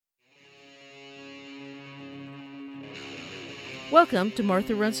Welcome to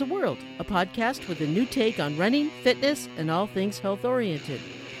Martha Runs the World, a podcast with a new take on running, fitness, and all things health-oriented.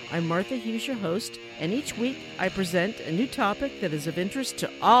 I'm Martha Hughes, your host, and each week I present a new topic that is of interest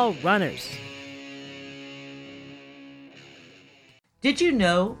to all runners. Did you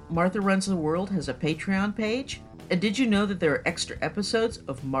know Martha Runs the World has a Patreon page? And did you know that there are extra episodes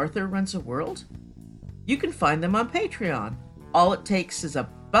of Martha Runs the World? You can find them on Patreon. All it takes is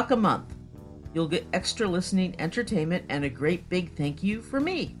 $1 a month. You'll get extra listening entertainment and a great big thank you for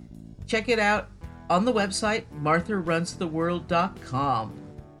me. Check it out on the website martharunstheworld.com.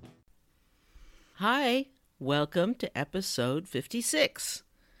 Hi, welcome to episode 56.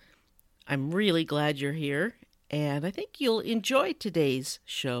 I'm really glad you're here, and I think you'll enjoy today's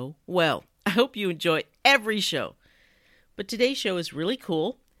show. Well, I hope you enjoy every show, but today's show is really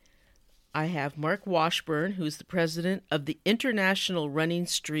cool. I have Mark Washburn, who's the president of the International Running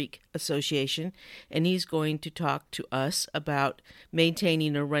Streak Association, and he's going to talk to us about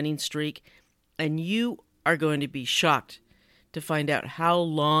maintaining a running streak, and you are going to be shocked to find out how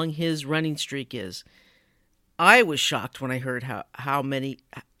long his running streak is. I was shocked when I heard how many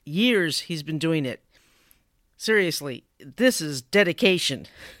years he's been doing it. Seriously, this is dedication.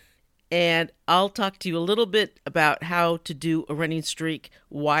 And I'll talk to you a little bit about how to do a running streak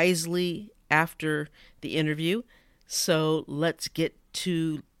wisely after the interview. So let's get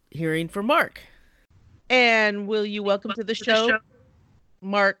to hearing from Mark. And will you welcome to the show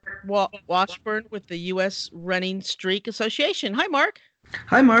Mark Washburn with the U.S. Running Streak Association. Hi, Mark.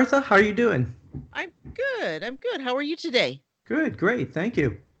 Hi, Martha. How are you doing? I'm good. How are you today? Good. Great. Thank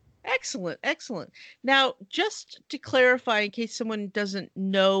you. Excellent. Now, just to clarify, in case someone doesn't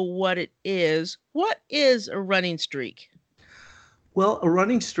know what it is, what is a running streak? Well, a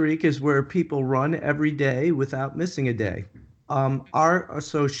running streak is where people run every day without missing a day. Our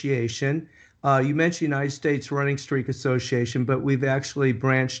association, you mentioned United States Running Streak Association, but we've actually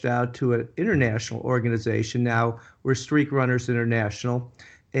branched out to an international organization now. We're Streak Runners International,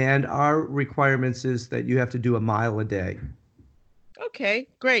 and our requirements is that you have to do a mile a day. Okay,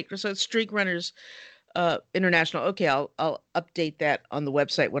 great. So it's Streak Runners International. Okay, I'll update that on the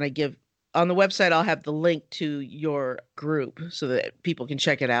website. On the website, I'll have the link to your group so that people can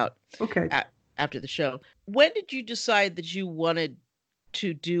check it out. Okay. After the show. When did you decide that you wanted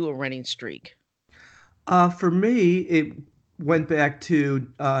to do a running streak? For me, it went back to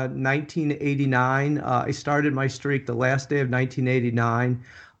 1989. I started my streak the last day of 1989.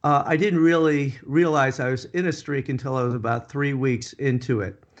 I didn't really realize I was in a streak until I was about 3 weeks into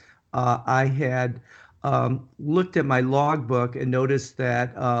it. I had looked at my logbook and noticed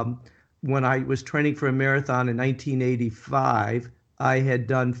that when I was training for a marathon in 1985, I had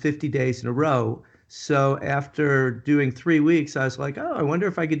done 50 days in a row. So after doing 3 weeks, I was like, oh, I wonder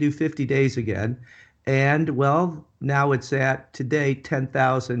if I could do 50 days again. And well, now it's at today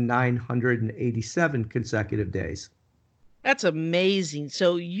 10,987 consecutive days. That's amazing.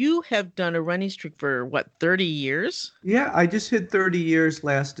 So you have done a running streak for, 30 years? Yeah, I just hit 30 years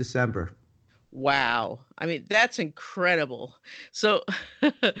last December. Wow. I mean, that's incredible. So,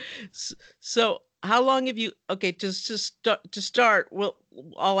 so how long have you, okay, to start, well,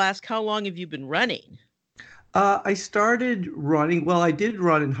 I'll ask, how long have you been running? I started running. Well, I did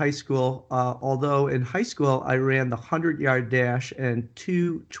run in high school, although in high school I ran the 100-yard dash and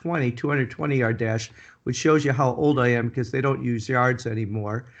 220-yard dash, which shows you how old I am because they don't use yards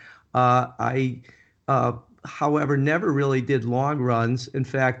anymore. I, however, never really did long runs. In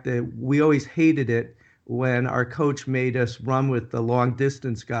fact, we always hated it when our coach made us run with the long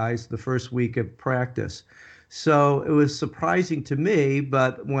distance guys the first week of practice. So it was surprising to me,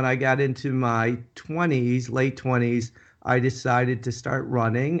 but when I got into my 20s, late 20s, I decided to start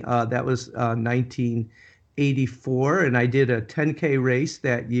running. That was 1984, and I did a 10K race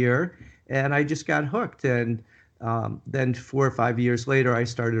that year, and I just got hooked. And then 4 or 5 years later, I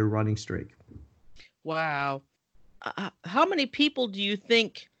started a running streak. Wow. How many people do you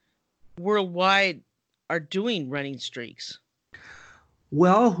think worldwide are doing running streaks?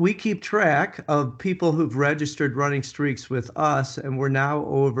 Well, we keep track of people who've registered running streaks with us, and we're now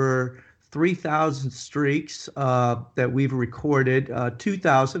over 3,000 streaks that we've recorded.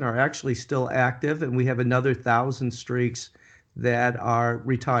 2,000 are actually still active, and we have another 1,000 streaks that are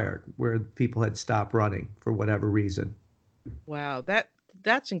retired, where people had stopped running for whatever reason. Wow,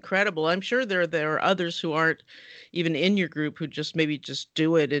 that's incredible. I'm sure there are others who aren't even in your group who just maybe just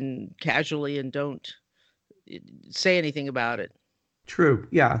do it and casually and don't say anything about it. True.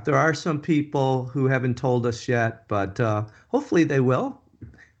 Yeah, there are some people who haven't told us yet, but hopefully they will.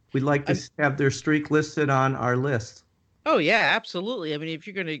 We'd like to have their streak listed on our list. Oh yeah, absolutely. I mean, if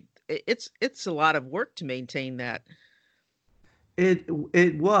you're going to, it's a lot of work to maintain that.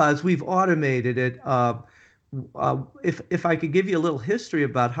 It was. We've automated it. If I could give you a little history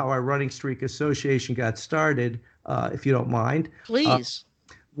about how our Running Streak Association got started, if you don't mind. Uh, Please.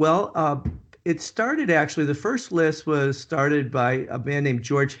 well, it started actually. The first list was started by a man named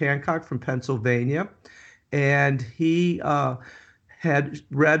George Hancock from Pennsylvania, and he had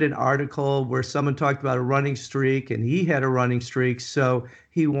read an article where someone talked about a running streak, and he had a running streak. So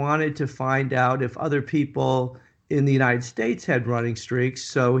he wanted to find out if other people in the United States had running streaks.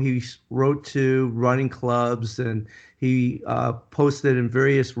 So he wrote to running clubs and he posted in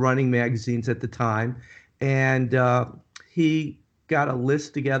various running magazines at the time. And he got a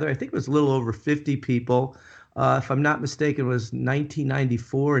list together. I think it was a little over 50 people. If I'm not mistaken, it was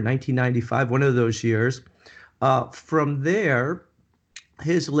 1994 or 1995, one of those years. From there,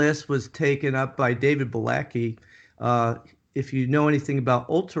 his list was taken up by David Bilecki. Uh, if you know anything about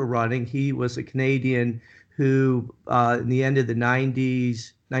ultra running, he was a Canadian who, in the end of the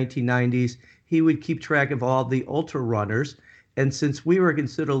 90s, 1990s, he would keep track of all the ultra runners. And since we were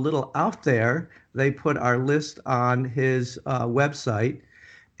considered a little out there, they put our list on his website.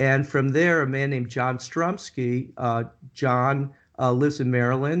 And from there, a man named John Strumsky, John lives in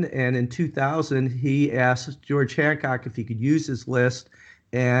Maryland. And in 2000, he asked George Hancock if he could use his list.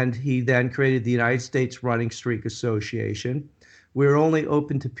 And he then created the United States Running Streak Association. We're only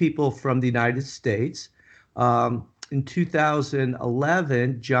open to people from the United States. In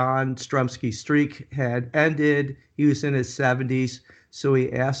 2011, John Strumsky's streak had ended. He was in his 70s, so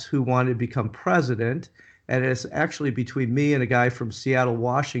he asked who wanted to become president. And it's actually between me and a guy from Seattle,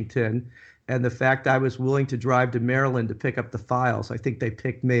 Washington, and the fact I was willing to drive to Maryland to pick up the files. I think they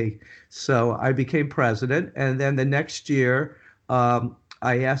picked me. So I became president. And then the next year,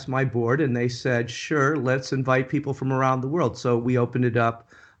 I asked my board, and they said, sure, let's invite people from around the world. So we opened it up,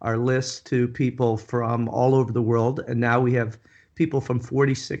 our list, to people from all over the world. And now we have people from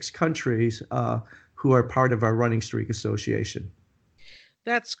 46 countries who are part of our Running Streak Association.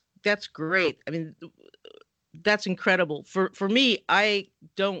 That's great. I mean, that's incredible. For me, I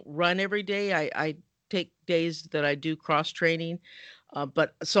don't run every day. I take days that I do cross training.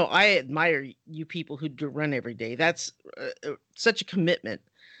 But so I admire you people who do run every day. That's such a commitment.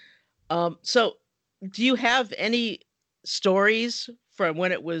 So do you have any stories from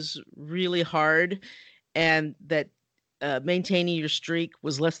when it was really hard and that maintaining your streak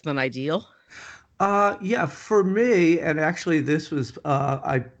was less than ideal? Yeah, for me, and actually, this was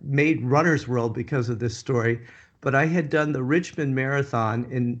I made Runner's World because of this story, but I had done the Richmond Marathon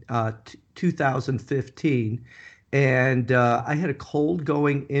in 2015, and I had a cold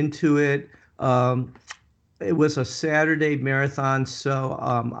going into it. It was a Saturday marathon, so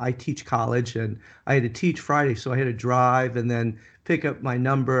I teach college, and I had to teach Friday, so I had to drive and then pick up my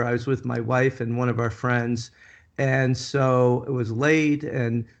number. I was with my wife and one of our friends, and so it was late.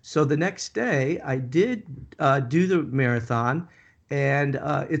 And so the next day, I did do the marathon, and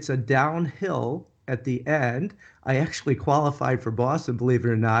it's a downhill at the end. I actually qualified for Boston, believe it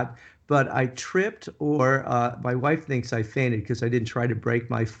or not, but I tripped, or my wife thinks I fainted because I didn't try to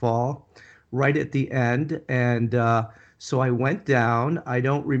break my fall right at the end. And so I went down. I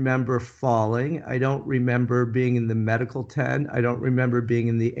don't remember falling. I don't remember being in the medical tent. I don't remember being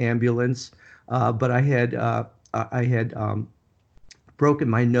in the ambulance. But I had broken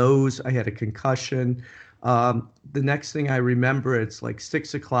my nose. I had a concussion. The next thing I remember, it's like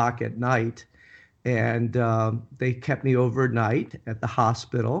 6 o'clock at night, and they kept me overnight at the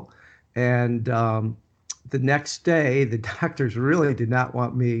hospital. And the next day, the doctors really did not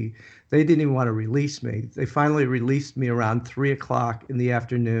want me. They didn't even want to release me. They finally released me around 3 o'clock in the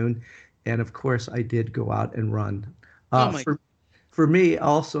afternoon, and of course, I did go out and run. Oh Uh, my, for for me,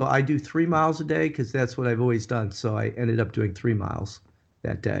 also, I do 3 miles a day because that's what I've always done. So I ended up doing 3 miles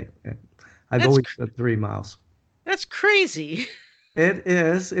that day. And I've that's always done 3 miles. that's crazy. It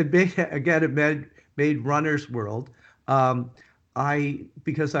is. It made again. It made Runner's World. Um, I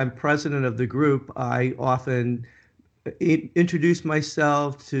because I'm president of the group. I often introduce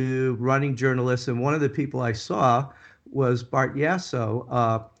myself to running journalists, and one of the people I saw was Bart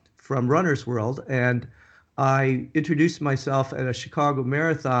Yasso from Runner's World, and I introduced myself at a Chicago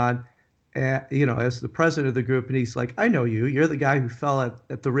Marathon, as the president of the group, and he's like, "I know you. You're the guy who fell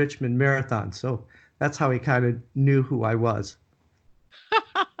at the Richmond Marathon." So that's how he kind of knew who I was.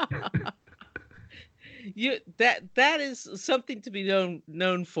 That is something to be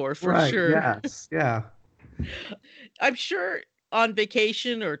known for Right. sure. Yes. Yeah. I'm sure on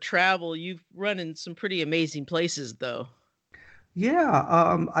vacation or travel, you've run in some pretty amazing places, though.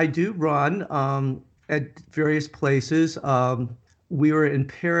 Yeah, I do run at various places. we were in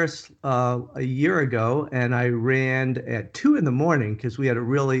Paris a year ago, and I ran at 2 in the morning because we had a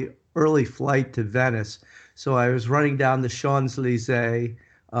really early flight to Venice. So I was running down the Champs-Élysées,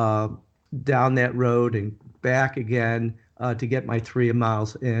 uh, down that road and back again to get my 3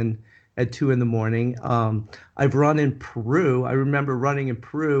 miles in at 2 in the morning. I've run in Peru. I remember running in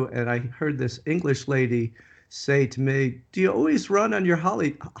Peru, and I heard this English lady say to me, "Do you always run on your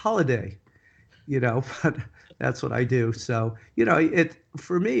holiday?" But that's what I do. So, it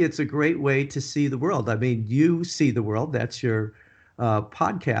for me, it's a great way to see the world. I mean, you see the world. That's your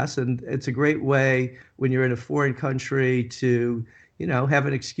podcast, and it's a great way when you're in a foreign country to, have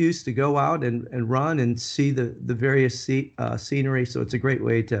an excuse to go out and run and see the various scenery. So it's a great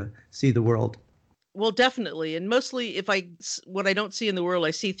way to see the world. Well, definitely. And mostly what I don't see in the world,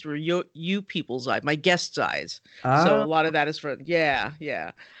 I see through you people's eye, my guests' eyes. So a Uh, lot of that is yeah,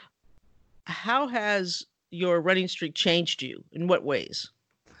 yeah. How has your running streak changed you? In what ways?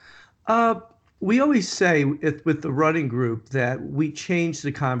 Uh, we always say with the running group that we change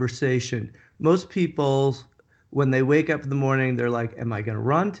the conversation. Most people, when they wake up in the morning, they're like, "Am I going to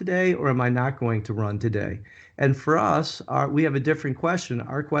run today or am I not going to run today?" And for us, we have a different question.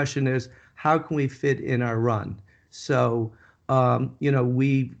 Our question is, how can we fit in our run? So,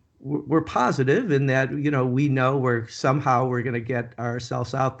 we're positive in that, we know we're going to get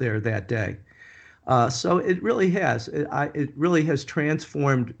ourselves out there that day. So it really has. It really has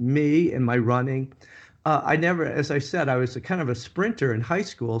transformed me and my running. I never, as I said, I was a kind of a sprinter in high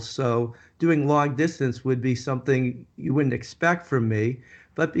school, so doing long distance would be something you wouldn't expect from me.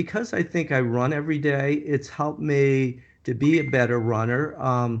 But because I think I run every day, it's helped me to be a better runner.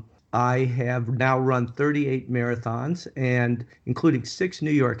 I have now run 38 marathons, and including 6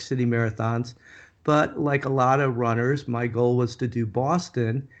 New York City marathons. But like a lot of runners, my goal was to do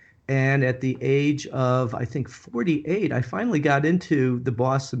Boston. And at the age of, I think, 48, I finally got into the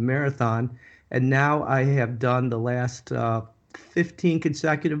Boston Marathon. And now I have done the last 15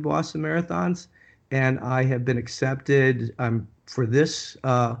 consecutive Boston Marathons. And I have been accepted for this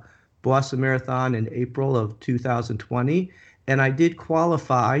Boston Marathon in April of 2020. And I did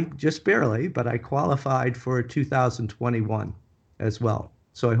qualify, just barely, but I qualified for 2021 as well.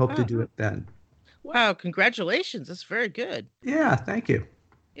 So I hope to Wow. do it then. Wow, congratulations. That's very good. Yeah, thank you.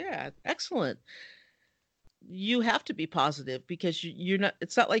 Yeah, excellent. You have to be positive because you're not,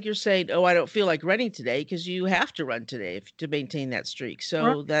 it's not like you're saying, "Oh, I don't feel like running today," because you have to run today to maintain that streak. Right.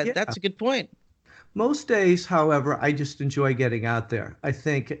 So Yeah. that's a good point. Most days, however, I just enjoy getting out there. I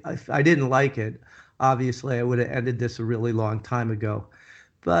think if I didn't like it, obviously I would have ended this a really long time ago.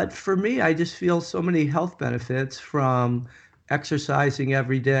 But for me, I just feel so many health benefits from exercising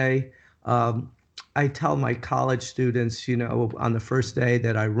every day. Um, I tell my college students, on the first day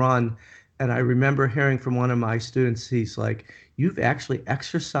that I run, and I remember hearing from one of my students, he's like, "You've actually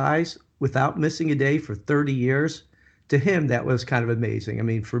exercised without missing a day for 30 years?" To him, that was kind of amazing. I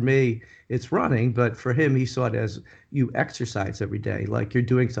mean, for me, it's running, but for him, he saw it as you exercise every day, like you're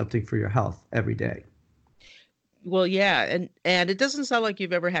doing something for your health every day. Well, yeah, and it doesn't sound like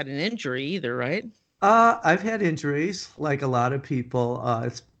you've ever had an injury either, right? I've had injuries, like a lot of people.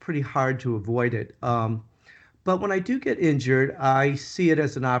 It's pretty hard to avoid it. But when I do get injured, I see it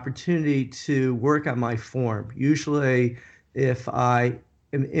as an opportunity to work on my form. Usually, if I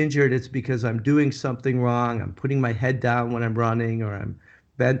am injured, it's because I'm doing something wrong. I'm putting my head down when I'm running or I'm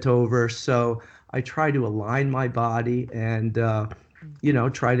bent over. So I try to align my body and,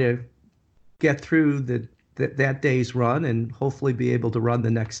 try to get through that day's run and hopefully be able to run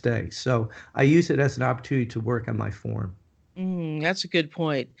the next day. So I use it as an opportunity to work on my form. That's a good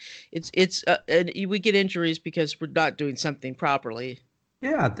point. We get injuries because we're not doing something properly.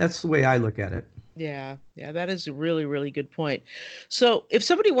 Yeah, that's the way I look at it. Yeah, yeah, that is a really, really good point. So, if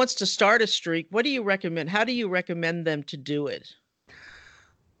somebody wants to start a streak, what do you recommend? How do you recommend them to do it?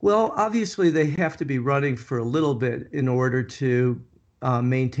 Well, obviously, they have to be running for a little bit in order to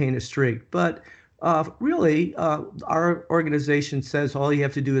maintain a streak. But really, our organization says all you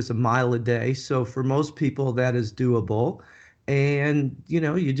have to do is a mile a day. So for most people, that is doable. And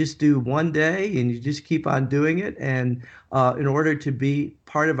you just do one day and you just keep on doing it. And in order to be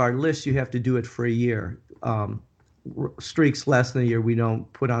part of our list, you have to do it for a year. Streaks less than a year we don't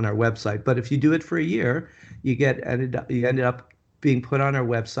put on our website. But if you do it for a year, you ended up being put on our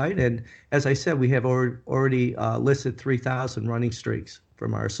website. And as I said, we have already listed 3,000 running streaks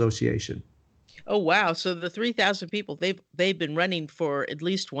from our association. Oh, wow. So the 3,000 people, they've been running for at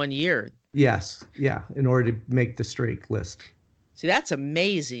least 1 year. Yes, yeah, in order to make the streak list. See, that's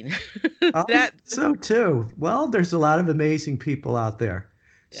amazing. I That so too. Well, there's a lot of amazing people out there.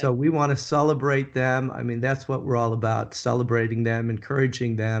 Yeah. So we want to celebrate them. I mean, that's what we're all about, celebrating them,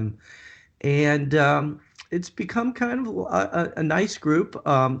 encouraging them. And it's become kind of a nice group.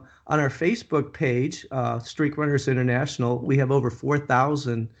 On our Facebook page, Streak Runners International, we have over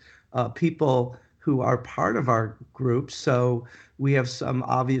 4,000 people who are part of our group. So we have some,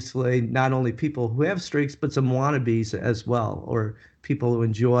 obviously, not only people who have streaks, but some wannabes as well, or people who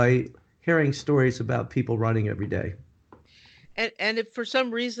enjoy hearing stories about people running every day. And if for some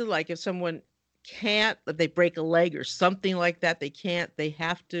reason, like if someone can't, if they break a leg or something like that, they can't, they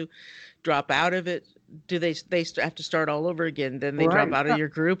have to drop out of it. Do they have to start all over again? Then they drop Right. out of Yeah. your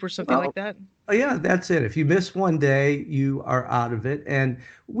group or something like Well, that? yeah, that's it. If you miss one day, you are out of it. And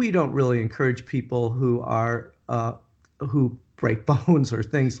we don't really encourage people who break bones or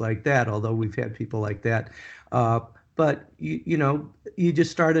things like that, although we've had people like that. But you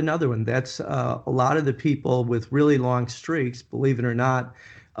just start another one. That's a lot of the people with really long streaks, believe it or not,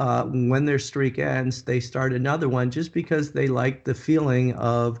 when their streak ends, they start another one just because they like the feeling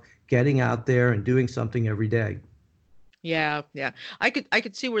of getting out there and doing something every day. Yeah, yeah. I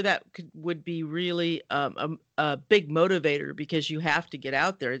could see where that would be really a big motivator because you have to get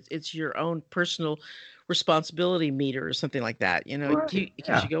out there. It's your own personal responsibility meter or something like that. Right. It keeps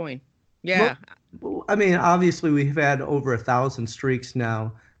Yeah. you going. Well, Yeah. I mean, obviously, we've had over 1,000 streaks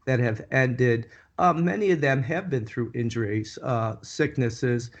now that have ended. Many of them have been through injuries,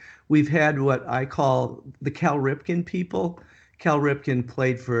 sicknesses. We've had what I call the Cal Ripken people. Cal Ripken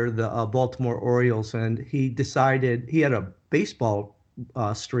played for the Baltimore Orioles, and he had a baseball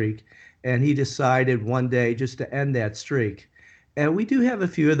streak, and he decided one day just to end that streak. And we do have a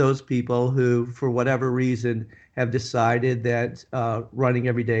few of those people who, for whatever reason, have decided that running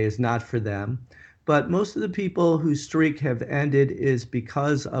every day is not for them. But most of the people whose streak have ended is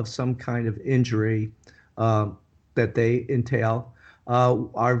because of some kind of injury uh, that they entail.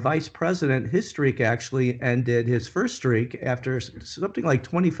 Our vice president, his streak actually ended his first streak after something like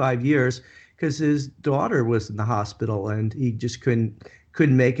 25 years because his daughter was in the hospital and he just couldn't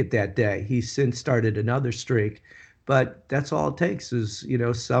make it that day. He's since started another streak, but that's all it takes is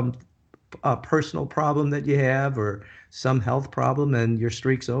some personal problem that you have or some health problem, and your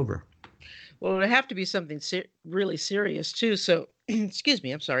streak's over. Well, it would have to be something really serious too. So, excuse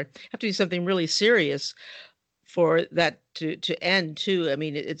me, I'm sorry. Have to be something really serious for that to end too. I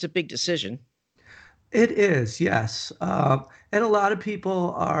mean, it's a big decision. It is, yes. And a lot of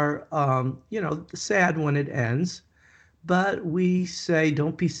people are, sad when it ends. But we say,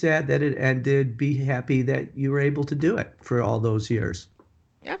 don't be sad that it ended. Be happy that you were able to do it for all those years.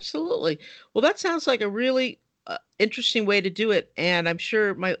 Absolutely. Well, that sounds like a really interesting way to do it, and I'm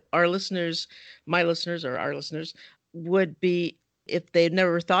sure my listeners or our listeners would be if they've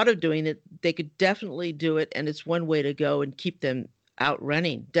never thought of doing it, they could definitely do it, and it's one way to go and keep them out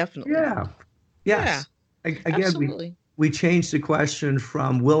running. Definitely. Yeah. Yeah, Yes. Again, absolutely. we changed the question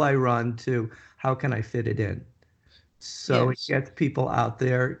from will I run to how can I fit it in? So it Yes. gets people out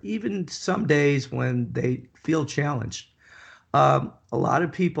there, even some days when they feel challenged. A lot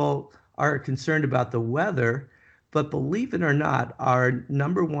of people are concerned about the weather, but believe it or not, our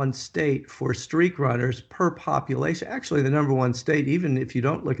number one state for streak runners per population, actually the number one state, even if you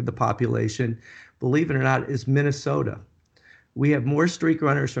don't look at the population, believe it or not, is Minnesota. We have more streak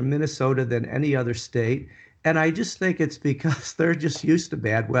runners from Minnesota than any other state. And I just think it's because they're just used to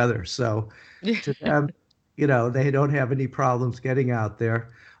bad weather. So to them, they don't have any problems getting out there.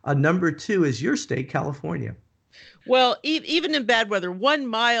 Number two is your state, California. Well, even in bad weather, 1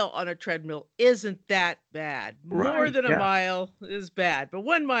 mile on a treadmill isn't that bad. More Right. than a Yeah. mile is bad, but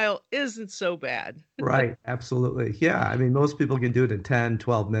 1 mile isn't so bad. Right. Absolutely. Yeah. I mean, most people can do it in 10,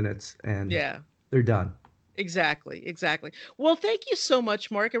 12 minutes and Yeah. they're done. Exactly, exactly. Well, thank you so much,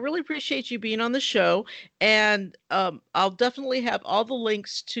 Mark. I really appreciate you being on the show, and I'll definitely have all the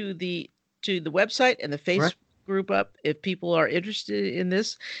links to the website and the Right. Facebook group up. If people are interested in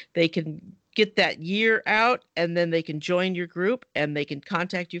this, they can get that year out, and then they can join your group, and they can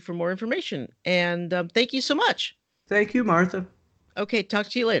contact you for more information. And thank you so much. Thank you, Martha. Okay, talk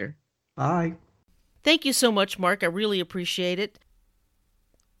to you later. Bye. Thank Thank you so much, Mark. I really appreciate it.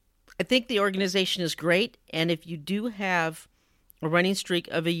 I think the organization is great, and if you do have a running streak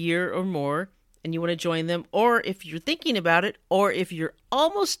of a year or more and you want to join them, or if you're thinking about it, or if you're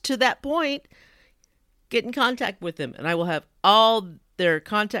almost to that point, get in contact with them. And I will have all their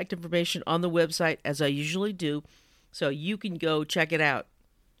contact information on the website as I usually do, so you can go check it out.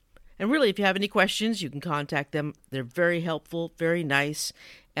 And really, if you have any questions, you can contact them. They're very helpful, very nice,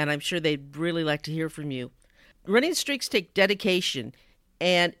 and I'm sure they'd really like to hear from you. Running streaks take dedication,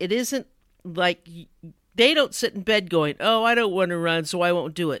 and it isn't like They don't sit in bed going, oh, I don't want to run, so I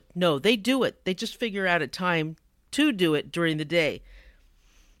won't do it. No, they do it. They just figure out a time to do it during the day.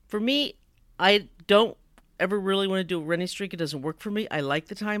 For me, I don't ever really want to do a running streak. It doesn't work for me. I like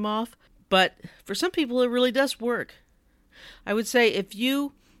the time off. But for some people, it really does work. I would say if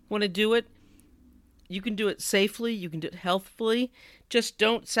you want to do it, you can do it safely. You can do it healthfully. Just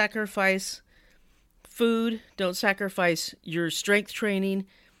don't sacrifice food. Don't sacrifice your strength training.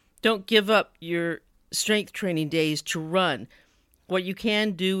 Don't give up your strength training days to run. What you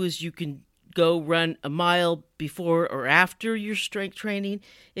can do is you can go run a mile before or after your strength training.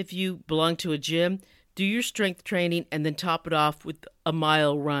 If you belong to a gym, do your strength training and then top it off with a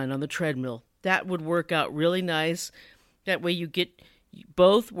mile run on the treadmill. That would work out really nice. That way you get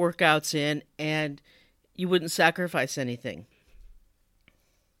both workouts in and you wouldn't sacrifice anything.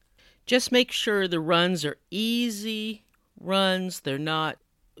 Just make sure the runs are easy runs. They're not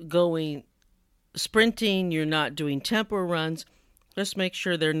going sprinting. You're not doing tempo runs. Just make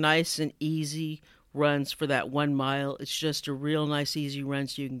sure they're nice and easy runs for that 1 mile. It's just a real nice, easy run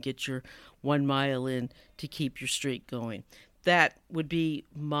so you can get your 1 mile in to keep your streak going. That would be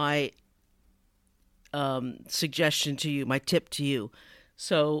my suggestion to you, my tip to you.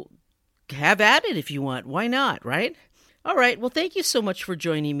 So have at it if you want. Why not, right? All right. Well, thank you so much for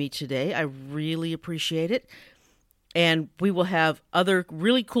joining me today. I really appreciate it. And we will have other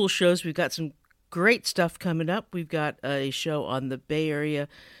really cool shows. We've got some great stuff coming up. We've got a show on the Bay Area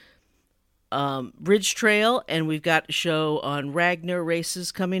Ridge Trail, and we've got a show on Ragnar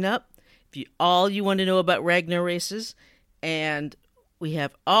races coming up. If all you want to know about Ragnar races, and we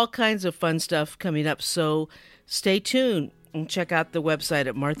have all kinds of fun stuff coming up. So stay tuned and check out the website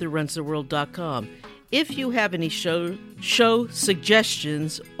at martharunstheworld.com. If you have any show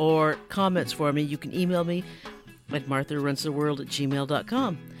suggestions or comments for me, you can email me at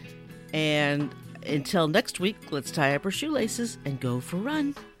martharunstheworld@gmail.com. And until next week, let's tie up our shoelaces and go for a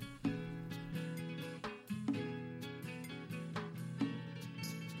run.